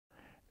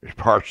There's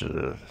parts of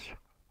this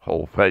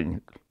whole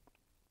thing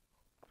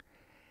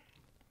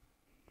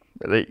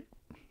that they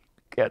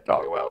can't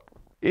talk about.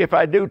 If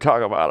I do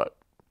talk about it,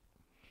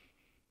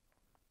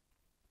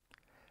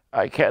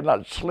 I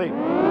cannot sleep.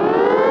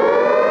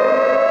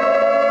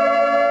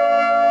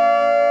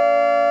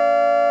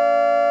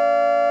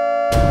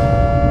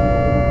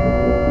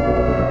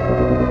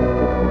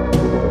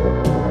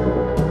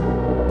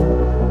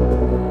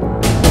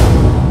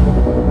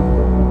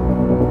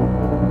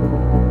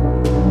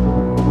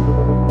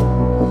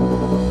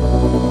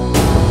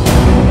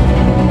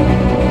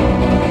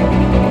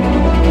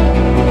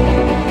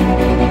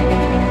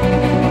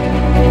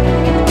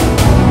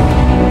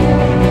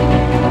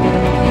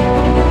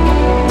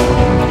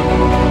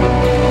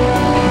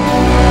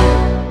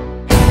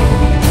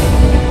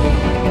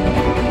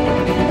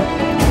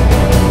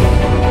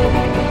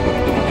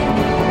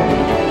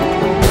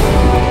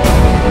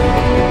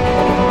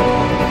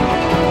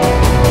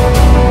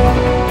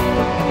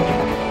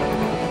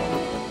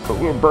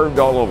 We were burned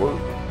all over.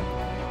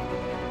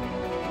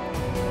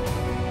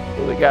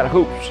 So they got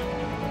hoops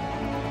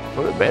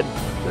for the bed.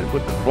 They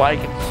put the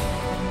blankets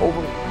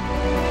over it.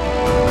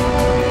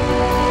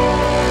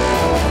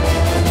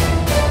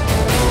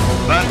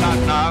 Burned out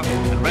now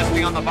and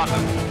resting on the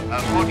bottom. A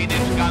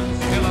 14-inch gun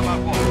still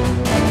above water.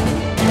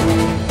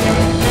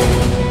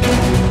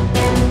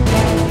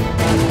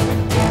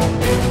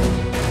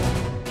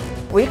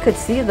 We could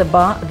see the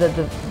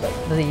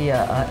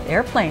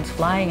airplanes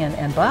flying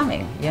and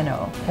bombing, you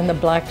know. And the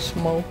black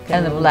smoke.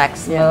 And the black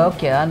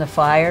smoke, yeah, and the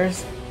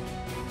fires.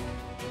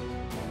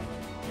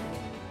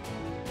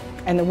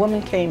 And the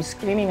woman came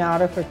screaming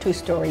out of her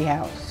two-story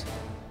house.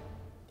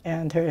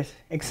 And her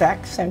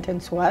exact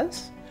sentence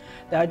was,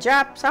 "The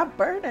Japs are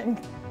burning,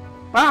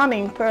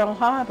 bombing Pearl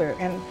Harbor."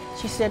 And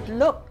she said,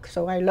 "Look."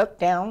 So I looked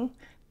down.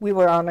 We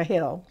were on a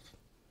hill.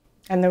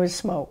 And there was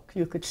smoke.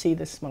 You could see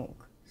the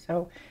smoke.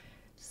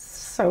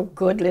 So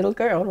good little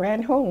girl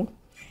ran home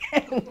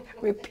and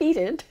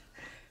repeated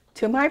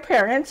to my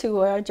parents, who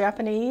were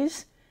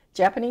Japanese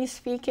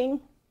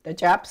speaking, "The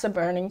Japs are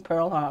burning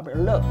Pearl Harbor.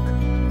 Look."